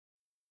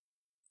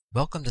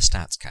Welcome to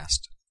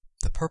StatsCast.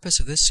 The purpose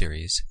of this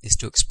series is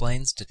to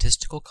explain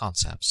statistical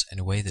concepts in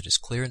a way that is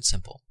clear and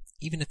simple,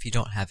 even if you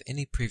don't have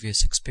any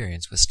previous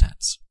experience with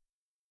stats.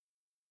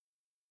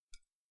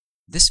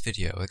 This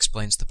video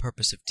explains the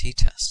purpose of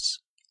t-tests,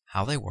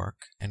 how they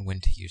work, and when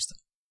to use them.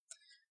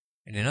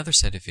 In another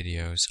set of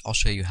videos, I'll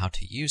show you how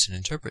to use and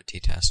interpret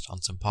t-tests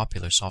on some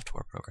popular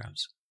software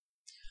programs.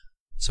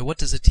 So what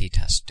does a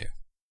t-test do?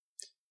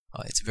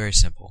 Well, it's very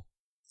simple.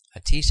 A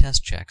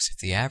t-test checks if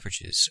the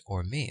averages,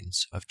 or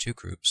means, of two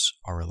groups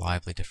are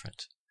reliably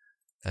different.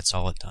 That's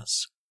all it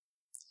does.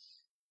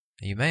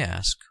 Now you may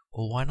ask,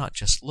 well, why not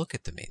just look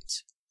at the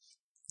means?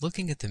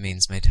 Looking at the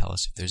means may tell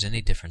us if there's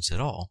any difference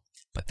at all,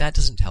 but that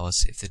doesn't tell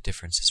us if the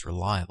difference is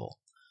reliable.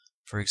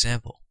 For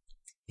example,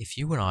 if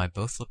you and I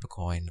both flip a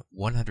coin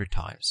 100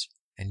 times,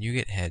 and you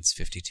get heads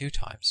 52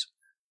 times,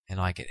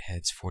 and I get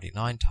heads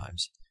 49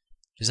 times,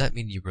 does that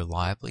mean you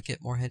reliably get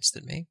more heads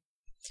than me?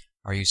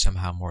 Are you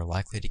somehow more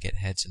likely to get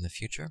heads in the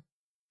future?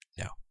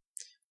 No.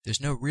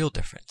 There's no real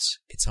difference,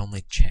 it's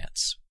only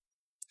chance.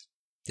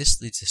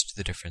 This leads us to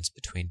the difference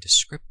between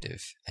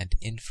descriptive and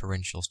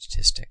inferential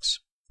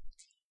statistics.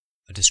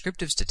 A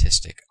descriptive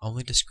statistic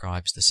only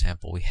describes the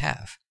sample we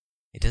have.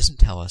 It doesn't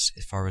tell us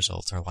if our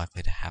results are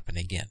likely to happen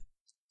again.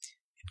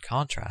 In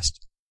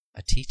contrast,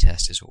 a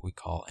t-test is what we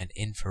call an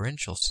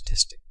inferential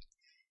statistic.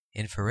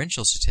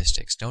 Inferential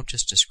statistics don't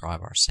just describe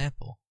our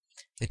sample,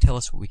 they tell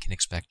us what we can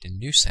expect in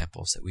new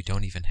samples that we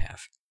don't even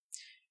have.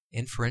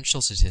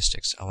 Inferential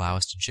statistics allow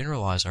us to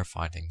generalize our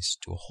findings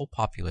to a whole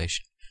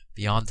population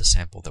beyond the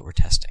sample that we're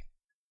testing.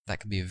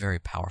 That can be very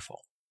powerful.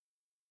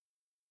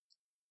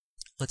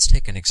 Let's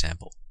take an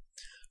example.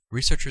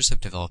 Researchers have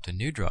developed a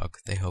new drug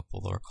they hope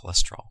will lower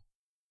cholesterol.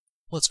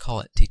 Let's call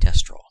it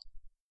t-testrol.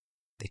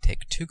 They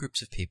take two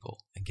groups of people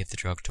and give the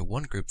drug to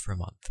one group for a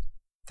month.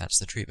 That's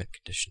the treatment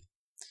condition.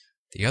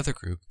 The other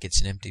group gets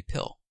an empty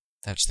pill.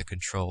 That's the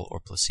control or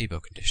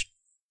placebo condition.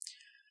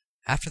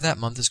 After that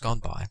month has gone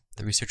by,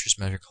 the researchers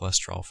measure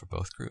cholesterol for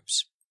both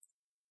groups.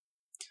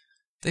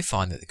 They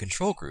find that the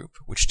control group,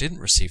 which didn't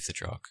receive the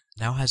drug,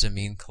 now has a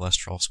mean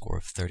cholesterol score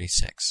of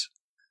 36.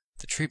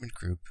 The treatment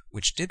group,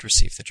 which did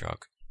receive the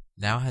drug,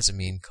 now has a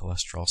mean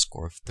cholesterol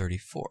score of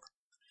 34.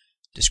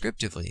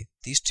 Descriptively,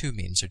 these two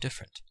means are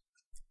different.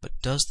 But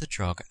does the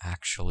drug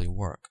actually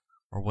work,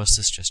 or was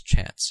this just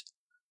chance?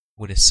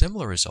 Would a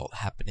similar result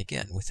happen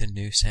again with a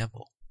new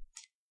sample?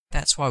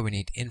 That's why we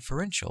need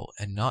inferential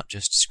and not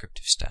just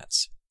descriptive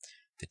stats.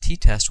 The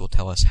t-test will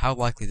tell us how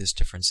likely this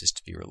difference is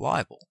to be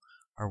reliable,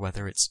 or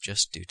whether it's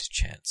just due to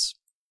chance.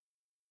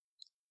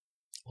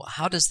 Well,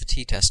 how does the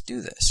t-test do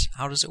this?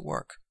 How does it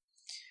work?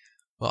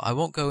 Well, I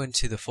won't go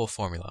into the full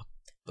formula,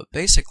 but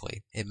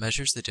basically it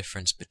measures the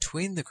difference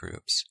between the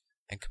groups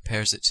and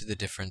compares it to the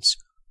difference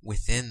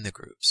within the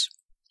groups.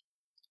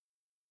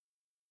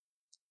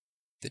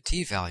 The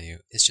t-value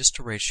is just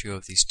a ratio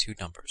of these two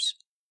numbers.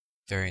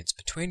 Variance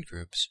between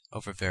groups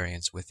over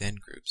variance within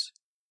groups.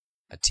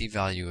 A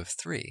t-value of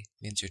 3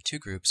 means your two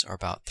groups are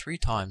about 3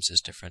 times as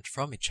different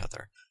from each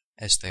other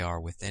as they are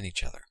within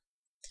each other.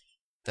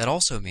 That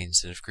also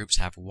means that if groups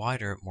have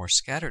wider, more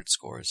scattered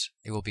scores,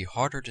 it will be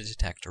harder to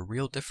detect a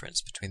real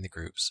difference between the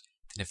groups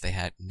than if they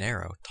had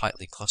narrow,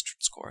 tightly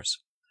clustered scores.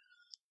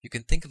 You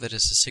can think of it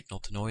as a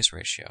signal-to-noise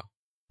ratio.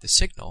 The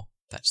signal,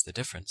 that's the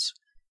difference,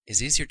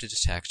 is easier to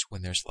detect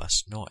when there's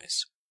less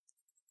noise.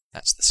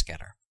 That's the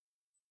scatter.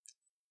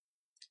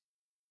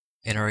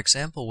 In our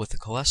example with the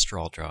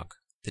cholesterol drug,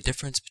 the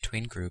difference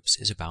between groups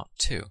is about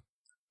 2,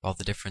 while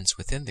the difference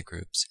within the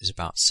groups is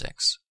about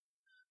 6.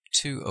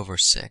 2 over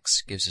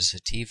 6 gives us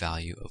a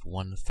t-value of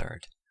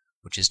 1/3,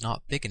 which is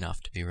not big enough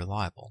to be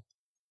reliable.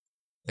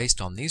 Based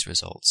on these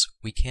results,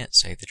 we can't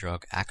say the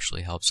drug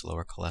actually helps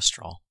lower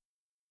cholesterol.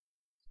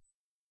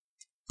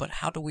 But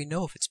how do we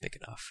know if it's big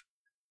enough?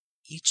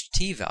 Each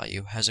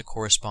t-value has a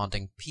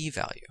corresponding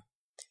p-value.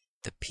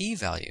 The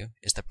p-value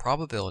is the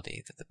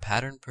probability that the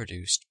pattern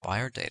produced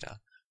by our data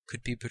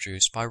could be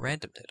produced by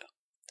random data.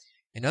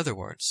 In other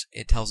words,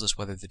 it tells us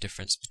whether the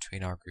difference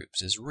between our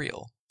groups is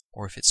real,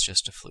 or if it's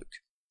just a fluke.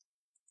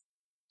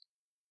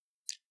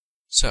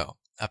 So,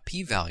 a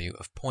p-value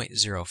of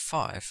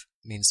 0.05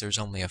 means there's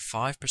only a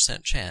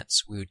 5%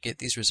 chance we would get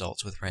these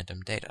results with random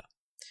data.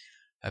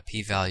 A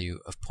p-value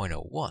of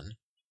 0.01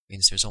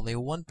 means there's only a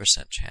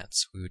 1%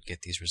 chance we would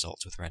get these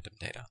results with random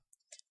data,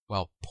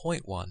 while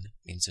 0.1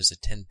 means there's a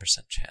 10%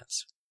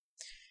 chance.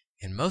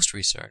 In most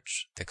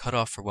research, the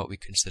cutoff for what we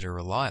consider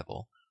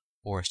reliable,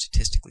 or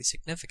statistically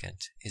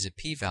significant, is a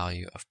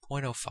p-value of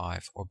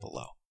 0.05 or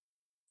below.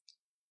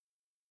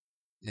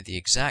 Now, the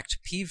exact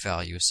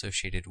p-value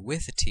associated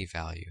with a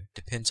t-value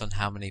depends on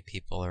how many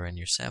people are in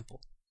your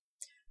sample.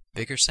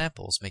 Bigger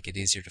samples make it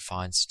easier to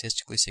find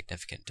statistically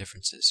significant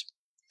differences.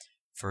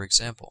 For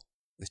example,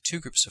 with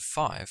two groups of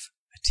 5,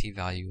 a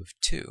t-value of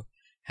 2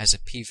 has a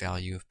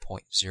p-value of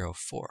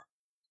 0.04.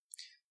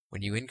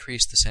 When you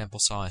increase the sample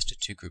size to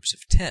two groups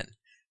of 10,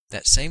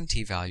 that same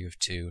t-value of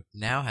 2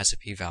 now has a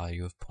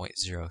p-value of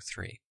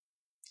 0.03.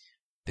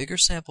 Bigger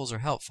samples are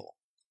helpful,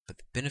 but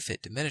the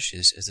benefit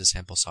diminishes as the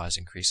sample size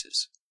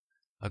increases.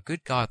 A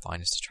good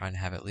guideline is to try and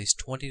have at least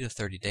 20 to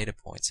 30 data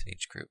points in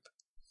each group.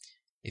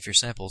 If your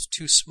sample is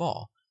too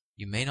small,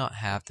 you may not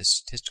have the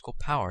statistical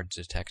power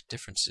to detect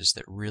differences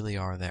that really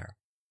are there.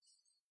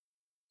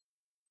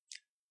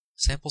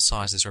 Sample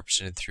size is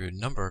represented through a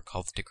number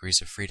called the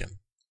degrees of freedom.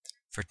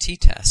 For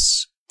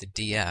t-tests, the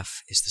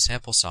df is the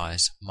sample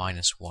size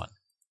minus 1.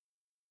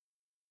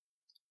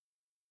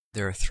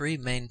 There are three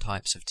main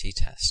types of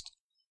t-test: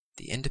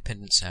 the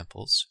independent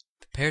samples,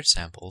 the paired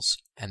samples,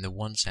 and the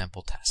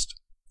one-sample test.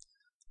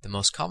 The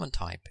most common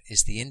type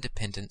is the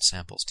independent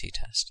samples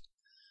t-test.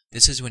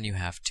 This is when you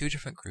have two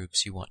different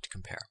groups you want to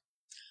compare.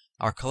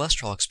 Our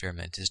cholesterol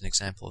experiment is an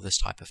example of this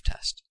type of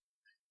test.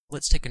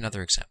 Let's take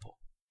another example.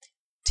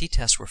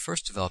 T-tests were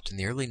first developed in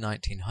the early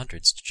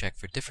 1900s to check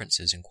for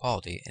differences in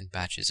quality in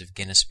batches of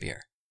Guinness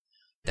beer.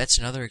 That's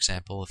another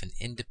example of an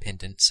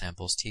independent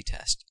samples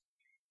t-test.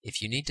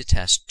 If you need to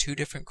test two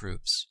different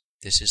groups,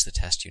 this is the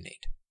test you need.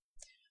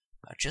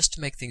 Just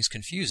to make things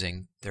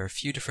confusing, there are a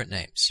few different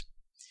names.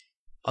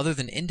 Other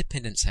than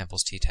independent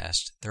samples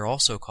t-test, they're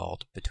also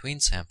called between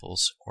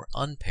samples or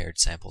unpaired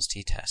samples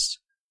t-tests.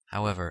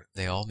 However,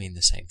 they all mean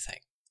the same thing.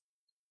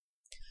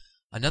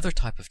 Another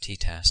type of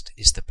t-test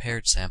is the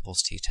paired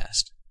samples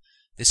t-test.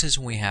 This is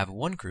when we have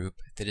one group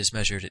that is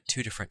measured at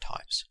two different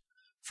times.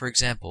 For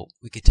example,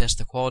 we could test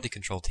the quality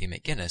control team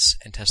at Guinness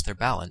and test their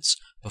balance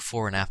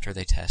before and after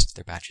they test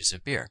their batches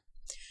of beer.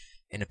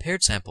 In a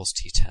paired samples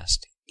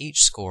t-test, each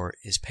score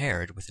is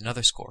paired with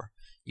another score,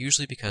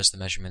 usually because the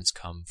measurements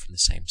come from the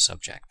same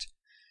subject.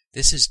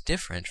 This is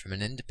different from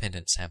an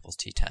independent samples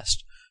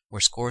t-test,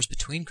 where scores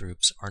between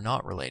groups are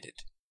not related.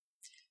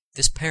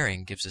 This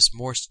pairing gives us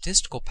more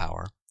statistical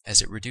power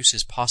as it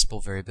reduces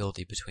possible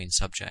variability between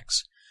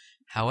subjects.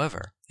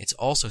 However, it's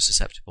also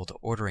susceptible to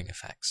ordering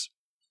effects.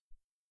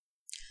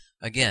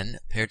 Again,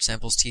 paired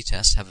samples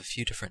t-tests have a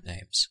few different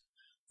names.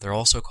 They're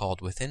also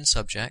called within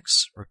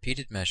subjects,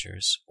 repeated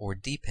measures, or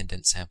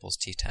dependent samples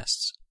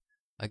t-tests.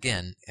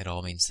 Again, it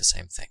all means the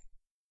same thing.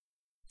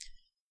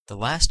 The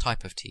last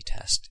type of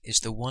t-test is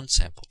the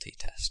one-sample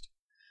t-test.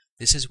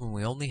 This is when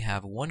we only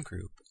have one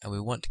group and we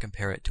want to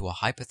compare it to a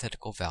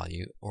hypothetical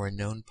value or a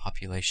known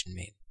population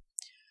mean.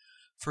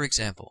 For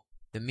example,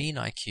 the mean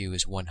IQ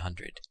is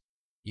 100.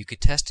 You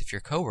could test if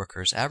your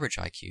coworker's average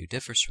IQ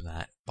differs from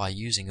that by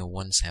using a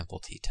one-sample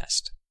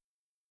t-test.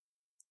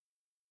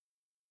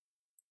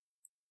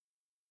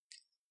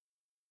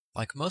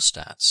 Like most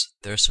stats,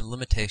 there are some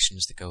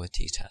limitations that go with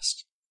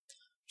t-tests.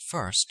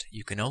 First,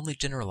 you can only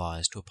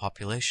generalize to a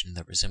population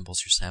that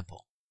resembles your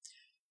sample.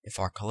 If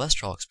our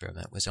cholesterol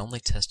experiment was only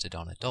tested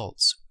on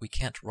adults, we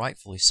can't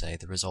rightfully say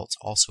the results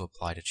also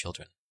apply to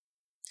children.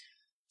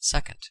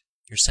 Second,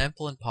 your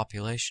sample and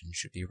population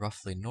should be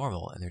roughly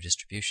normal in their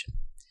distribution.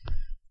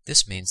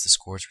 This means the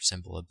scores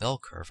resemble a bell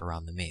curve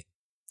around the mean.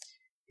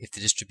 If the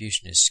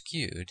distribution is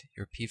skewed,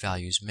 your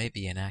p-values may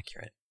be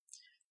inaccurate.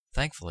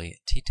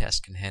 Thankfully,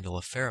 t-tests can handle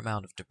a fair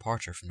amount of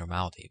departure from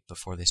normality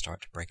before they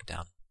start to break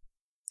down.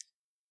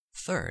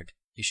 Third,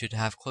 you should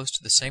have close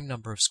to the same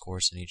number of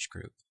scores in each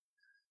group.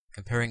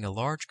 Comparing a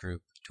large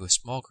group to a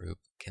small group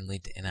can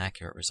lead to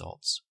inaccurate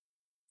results.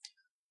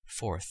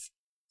 Fourth,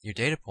 your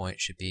data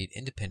points should be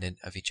independent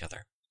of each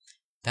other.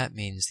 That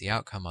means the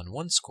outcome on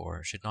one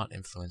score should not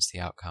influence the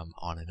outcome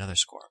on another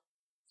score.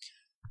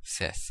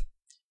 Fifth,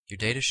 your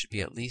data should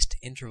be at least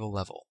interval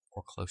level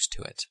or close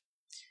to it.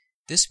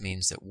 This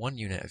means that one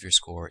unit of your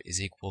score is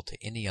equal to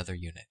any other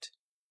unit.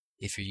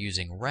 If you're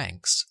using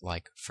ranks,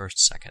 like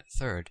first, second,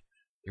 third,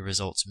 your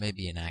results may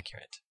be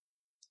inaccurate.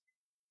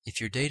 If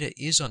your data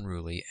is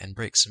unruly and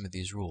breaks some of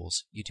these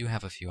rules, you do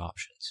have a few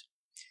options.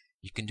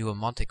 You can do a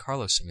Monte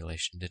Carlo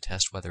simulation to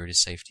test whether it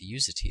is safe to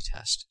use the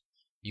t-test.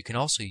 You can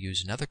also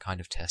use another kind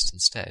of test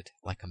instead,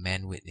 like a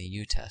Mann-Whitney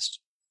U-test.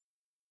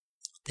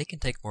 They can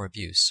take more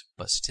abuse,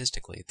 but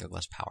statistically they're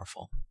less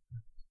powerful.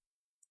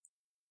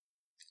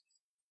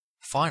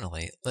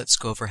 Finally, let's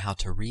go over how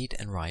to read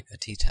and write a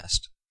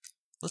t-test.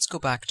 Let's go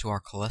back to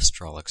our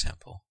cholesterol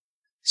example.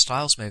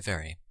 Styles may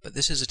vary, but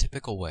this is a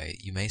typical way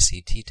you may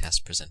see t-tests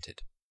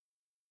presented.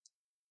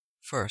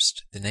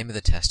 First, the name of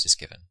the test is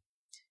given.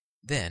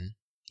 Then,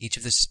 each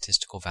of the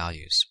statistical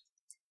values.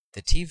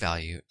 The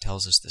t-value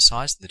tells us the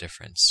size of the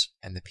difference,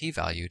 and the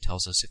p-value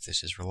tells us if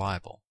this is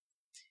reliable.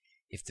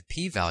 If the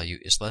p-value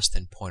is less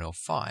than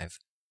 0.05,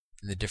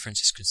 then the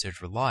difference is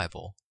considered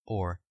reliable,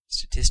 or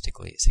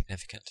statistically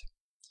significant.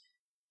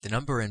 The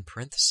number in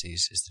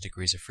parentheses is the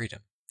degrees of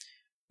freedom,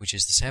 which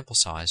is the sample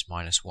size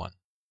minus 1.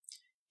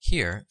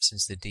 Here,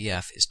 since the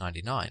df is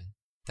 99,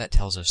 that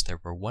tells us there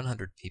were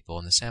 100 people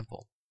in the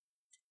sample.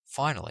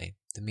 Finally,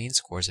 the mean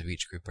scores of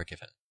each group are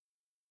given.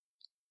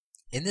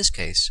 In this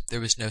case, there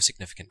was no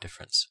significant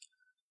difference.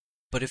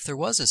 But if there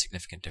was a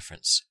significant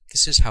difference,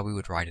 this is how we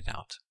would write it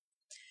out.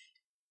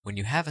 When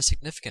you have a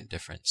significant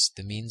difference,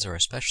 the means are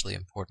especially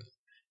important,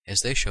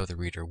 as they show the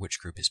reader which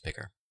group is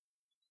bigger.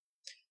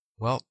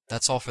 Well,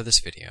 that's all for this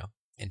video.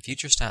 In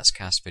future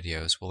StatsCast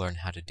videos, we'll learn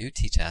how to do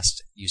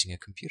t-tests using a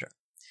computer.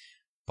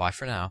 Bye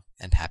for now,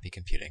 and happy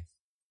computing.